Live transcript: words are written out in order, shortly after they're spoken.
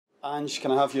Ange, can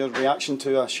I have your reaction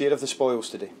to a share of the spoils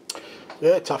today?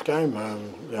 Yeah, tough game.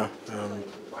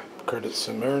 Credit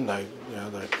to Mirren. They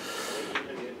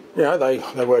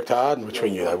worked hard, which we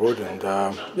knew they would, and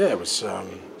it was a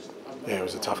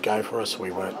tough game for us. We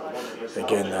weren't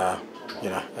again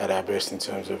at our best in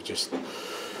terms of just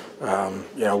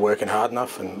working hard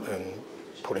enough and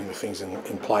putting the things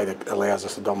in play that allows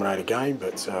us to dominate a game.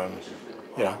 But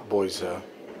boys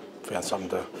found something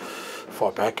to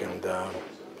fight back, and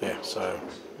so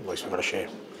at least we've got a share.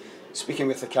 Speaking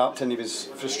with the captain, he was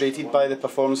frustrated by the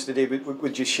performance today.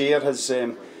 Would you share his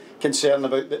concern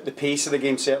about the pace of the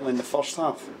game, certainly in the first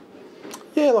half?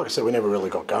 Yeah, like I said, we never really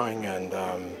got going, and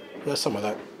some of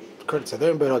that credit to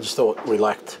them. But I just thought we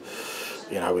lacked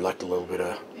a little bit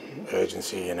of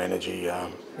urgency and energy.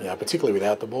 Particularly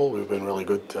without the ball, we've been really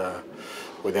good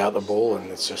without the ball, and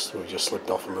we've just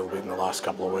slipped off a little bit in the last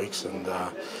couple of weeks. And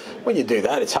when you do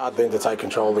that, it's hard then to take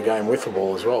control of the game with the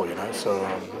ball as well. So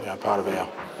part of our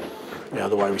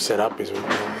the way we set up is we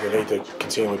need to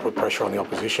continually put pressure on the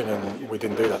opposition, and we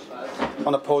didn't do that.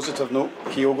 On a positive note,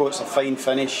 Kyogo, it's a fine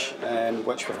finish,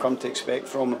 which we've come to expect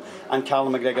from him, and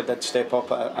Callum McGregor did step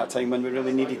up at a time when we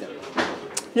really needed it.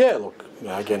 Yeah, look,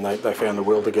 again, they found the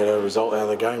will to get a result out of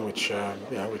the game, which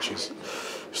is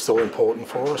still important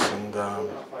for us, and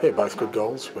both good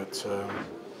goals. But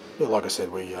like I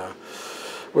said, we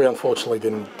unfortunately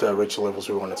didn't reach the levels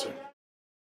we wanted to.